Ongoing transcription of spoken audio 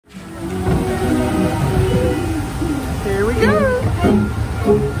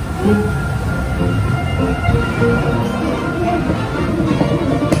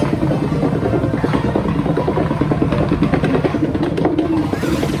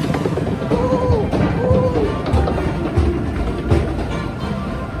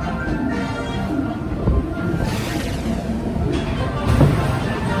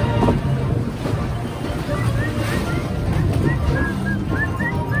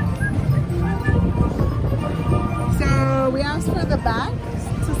the back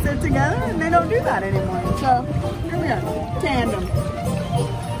to sit together, and they don't do that anymore. So here we are, tandem.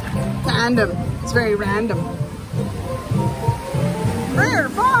 Tandem. It's very random. Brer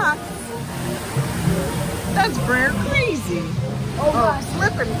Fox? That's Brer crazy. Oh,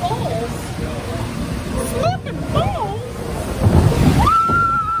 slip and falls. Slip and falls?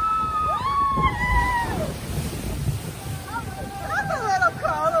 That's a little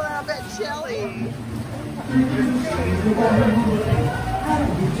cold, a little bit chilly.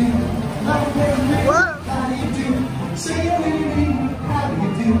 Whoa.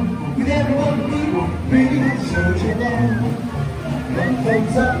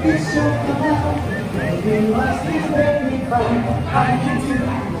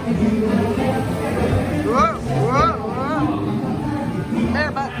 Whoa, whoa, whoa.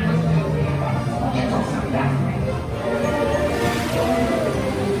 There, bud.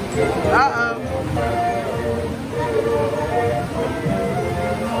 Uh-oh.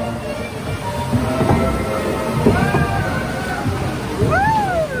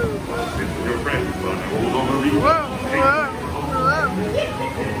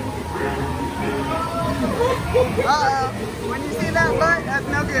 Uh-oh. When you see that butt, that's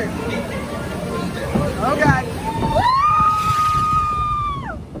no good. Oh, God.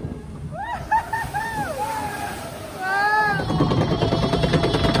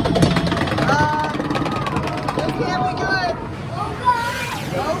 This can't be good.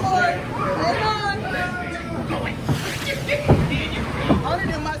 Oh, Lord. Hang on. I want to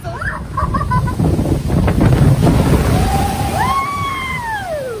do myself.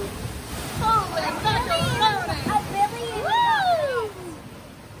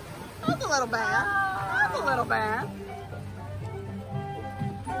 Little bear. That's a little bear.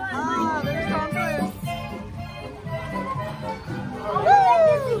 Oh, there's Tom Cruise.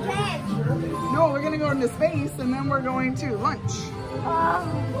 No, we're gonna go into space and then we're going to lunch.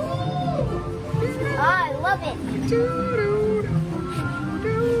 I love it.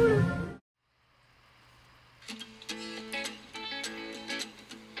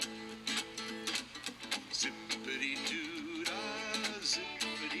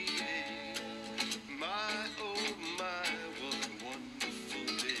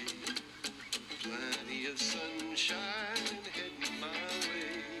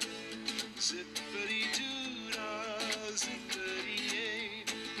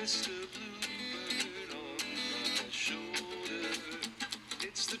 Mr. Bluebird on my shoulder.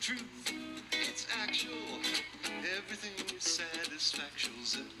 It's the truth, it's actual. Everything is satisfactual.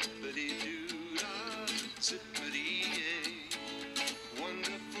 Zippity-doo-dah, zippity-yay.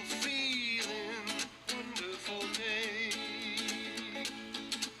 Wonderful feeling, wonderful day.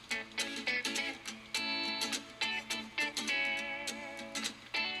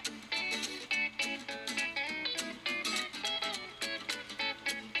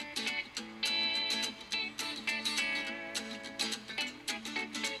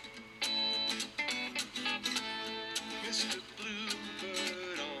 Mr.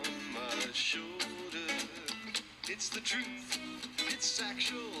 Bluebird on my shoulder. It's the truth, it's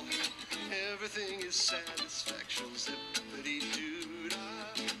actual. Everything is satisfactual. Zippity-doo-dah,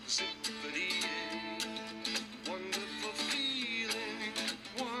 zippity-yay. Wonderful feeling,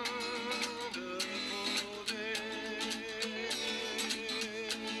 wonderful day.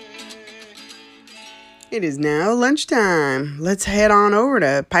 It is now lunchtime. Let's head on over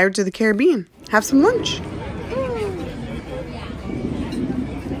to Pirates of the Caribbean. Have some lunch. Oh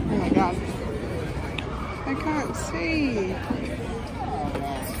my God. I can't see.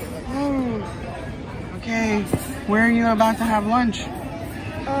 Oh. Okay. Where are you about to have lunch?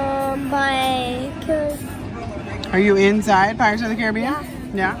 Are you inside Pirates of the Caribbean?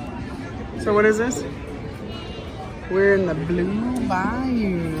 Yeah. So what is this? We're in the Blue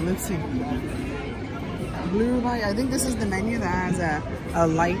Bayou. Let's see. Blue Bayou. I think this is the menu that has a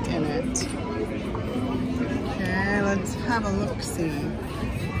light in it. Okay, let's have a look-see.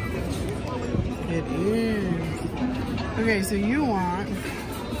 It is. Okay, so you want...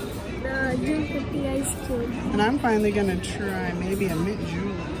 The drink with the ice cube. And I'm finally gonna try maybe a mint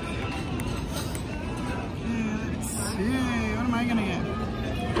julep. Let's see. What am I gonna get?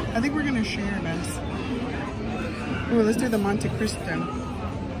 I think we're gonna share this. Ooh, let's do the Monte Cristo.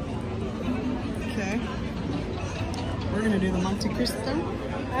 Okay. We're gonna do the Monte Cristo.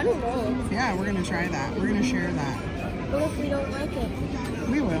 I don't know. Yeah, we're gonna try that. We're gonna share that. What if we don't like it?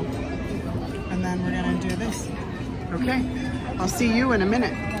 We will. And then we're gonna do this. Okay. I'll see you in a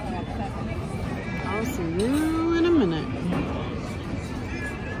minute. I'll see you in a minute.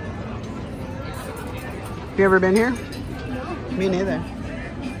 Have you ever been here? No. Me neither.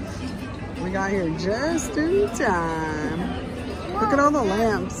 We got here just in time. Look at all the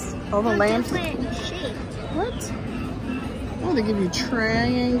lamps. All the lamps. Different shape. What? Oh, they give you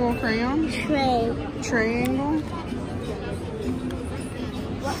triangle crayons. Tray. Triangle.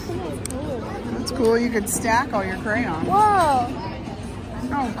 What can I do? That's cool. You could stack all your crayons. Whoa.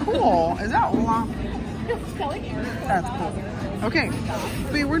 Oh, cool. Is that long? That's cool. Okay.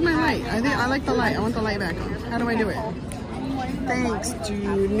 Wait, where'd my light? I like the light. I want the light back on. How do I do it? Thanks,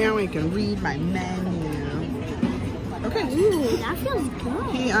 dude. Now I can read my menu. Okay. Ooh, that feels good.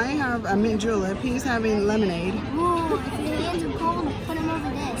 Hey, I have a mint julep. He's having lemonade. Whoa, if your hands are cold, put them over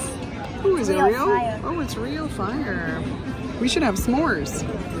this. Oh, is it Real real? fire. Oh, it's real fire. We should have s'mores.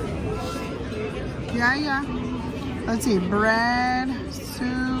 Yeah, yeah. Let's see. Bread,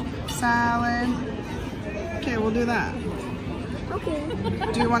 soup, salad. Okay, we'll do that. Okay.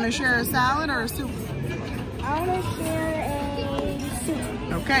 Do you want to share a salad or a soup? I want to share a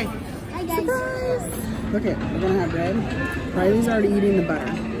soup. Okay. Hi, guys. Surprise! Okay, we're gonna have bread. Riley's already eating the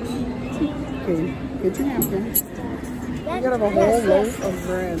butter. Okay, get your napkin. You gotta have a whole loaf of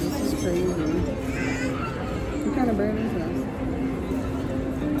bread. This is crazy. What kind of bread is that?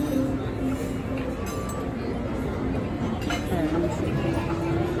 Alright, let me see.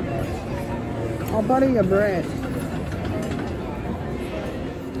 I'll butter your bread.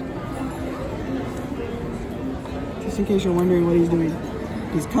 Just in case you're wondering what he's doing.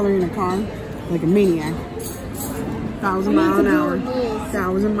 He's coloring a car like a maniac. 1,000 mile an hour.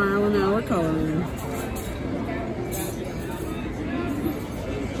 1,000 mile an hour coloring.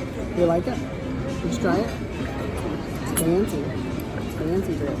 You like it? Let's try it. It's fancy.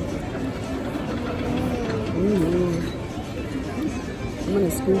 Fancy bread. I'm gonna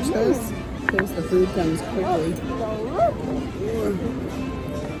scooch this in case the food comes quickly.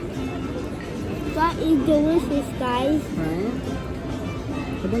 That is delicious, guys. Right?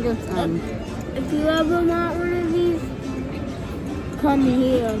 I think it's If you ever want one of these, come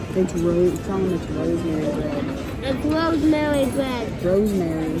here. it's tell them it's rosemary bread. It's rosemary bread.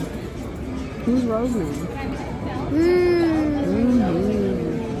 Rosemary. Who's rosemary? Mmm.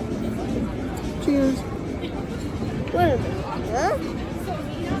 Cheers. What is it? Huh?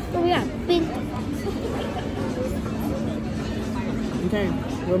 Oh yeah, pink. Okay,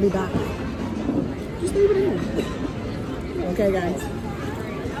 we'll be back. Just leave it in. Okay, guys.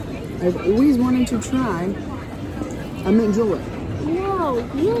 I've always wanted to try a mint julep. Whoa,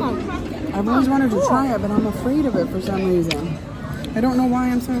 yeah. I've always wanted to try it, but I'm afraid of it for some reason. I don't know why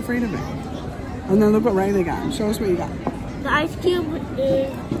I'm so afraid of it. And then look what Riley got. Show us what you got. The ice cube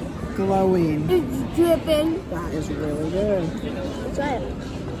is Glowing. it's dripping. That is really good. Let's try it.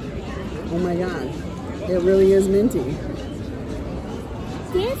 Oh my god. It really is minty.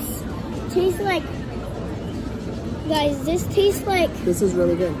 This tastes like, guys, this tastes like, This is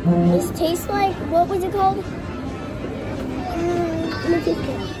really good. this tastes like, what was it called? Let me taste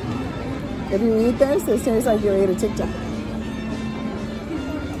it. If you eat this, it tastes like you ate a Tic Tac.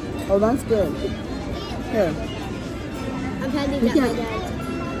 Oh, that's good. Here. I'm having You that my can't- dad.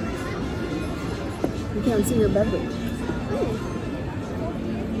 You can't see your belly.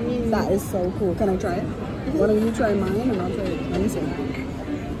 That is so cool. Can I try it? Why don't you try mine and I'll try it? Let me see.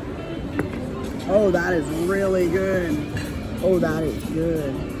 Oh, that is really good. Oh, that is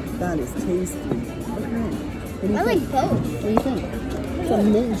good. That is tasty. Look at that. What do you I think? like both. What do you think? It's a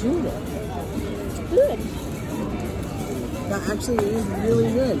mint julep. Good. That actually is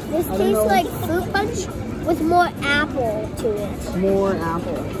really good. This I don't tastes know. like fruit punch with more apple to it. More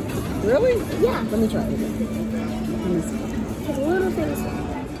apple. Really? Yeah. Let me try it again. Let me see. It's little things.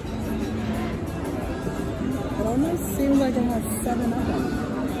 It almost seems like it has 7 up on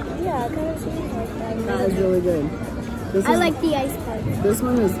it. Yeah, it kind of seems like that. That is really good. This I is, like the ice part. This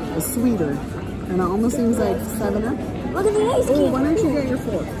one is sweeter, and it almost seems like 7 up. Look at the ice Oh, cube. why don't you get your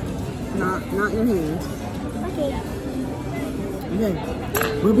fork? Not your hand. Okay.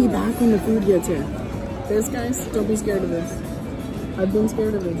 Okay, we'll be back when the food gets here. This, guys, don't be scared of this. I've been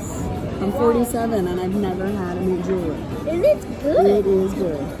scared of this. I'm 47 and I've never had a mint julep. And it's good. It is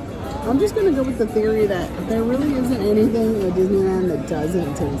good. I'm just gonna go with the theory that there really isn't anything at Disneyland that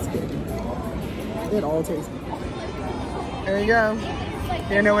doesn't taste good. It all tastes good. There you go.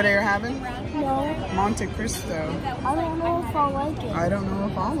 You know what you're having? No, Monte Cristo. I don't know if I'll like it. I don't know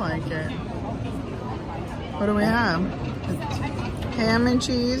if I'll like it. What do we have? Ham and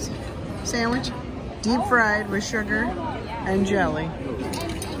cheese sandwich, deep fried with sugar and jelly.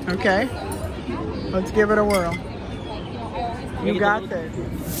 Okay, let's give it a whirl. You got this.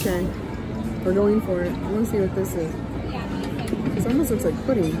 Okay, we're going for it. I want to see what this is. This almost looks like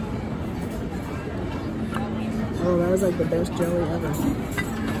pudding. Oh, that was like the best jelly ever.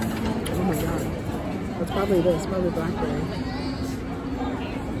 Oh my god. That's probably this, probably blackberry.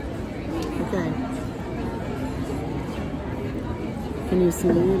 Can you see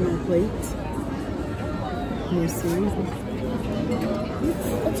my plate? Can you see?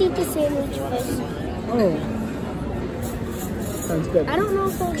 Let's eat the sandwich first. Oh. Sounds good. I don't know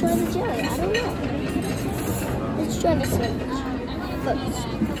if I'll try the jelly. I don't know. Let's try the sandwich first.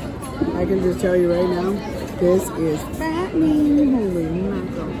 I can just tell you right now, this is fattening. Holy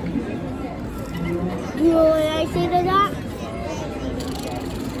mackerel. You know what I say to that?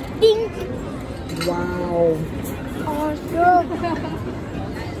 Ding! Wow. Awesome.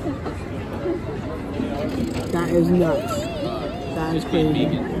 That is nuts. That is crazy.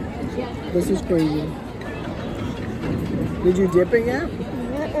 This is crazy. Did you dip it yet?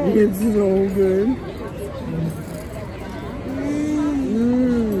 It's so good.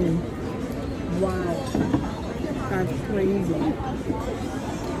 Wow. That's crazy.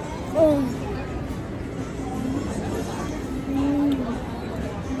 I'm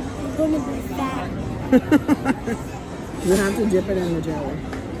gonna be fat. You have to dip it in the jelly.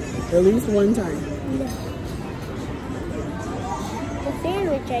 At least one time. The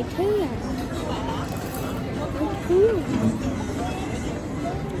sandwich, I can.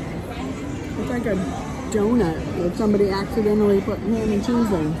 It's like a donut that somebody accidentally put ham and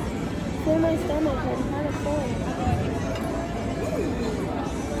cheese in. Feel my stomach, I'm kind of full.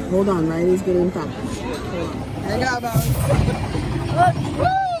 Hold on, Riley's getting fat. Hang on,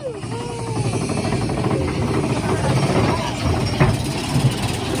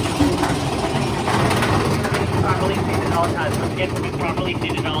 Properly seated at all times. Don't forget to be properly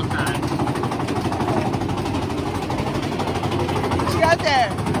seated at all times. What you got there?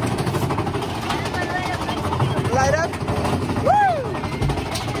 Light up? Woo!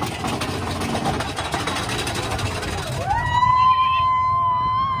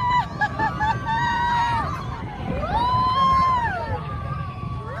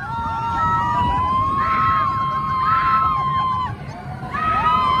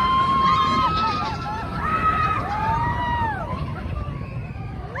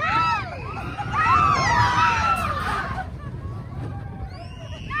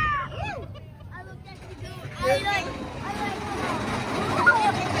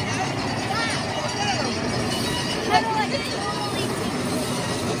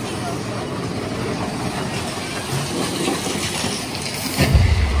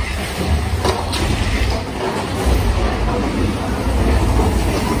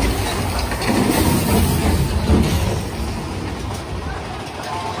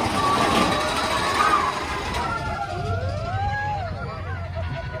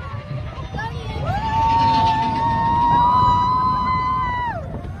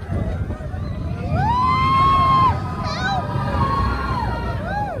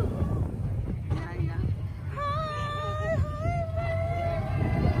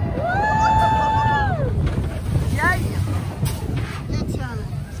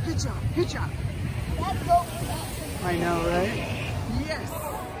 Good job. I know, right? Yes.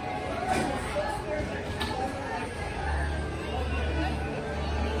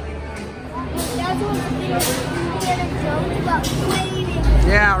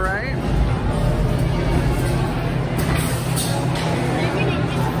 Yeah, right?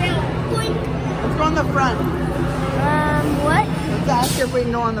 Let's go on the front. What? Let's ask if we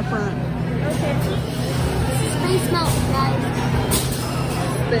can go on the front. Okay. Space Mountain, guys.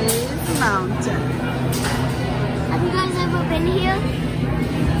 Space Mountain. Have you guys ever been here?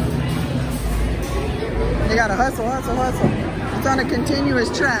 You gotta hustle, hustle, hustle. It's on a continuous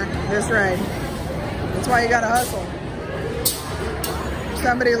track, this ride. That's why you gotta hustle. If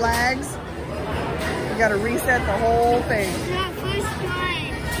somebody lags, you gotta reset the whole thing. It's our first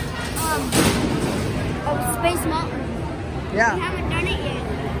ride of Space Mountain. Yeah. We haven't done it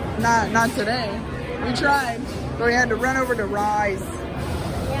yet. Not today. We tried, but we had to run over to Rise.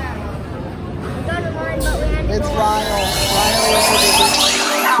 Yeah. We got a line, but we had to It's go Ryle.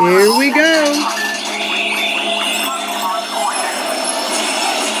 Here we go.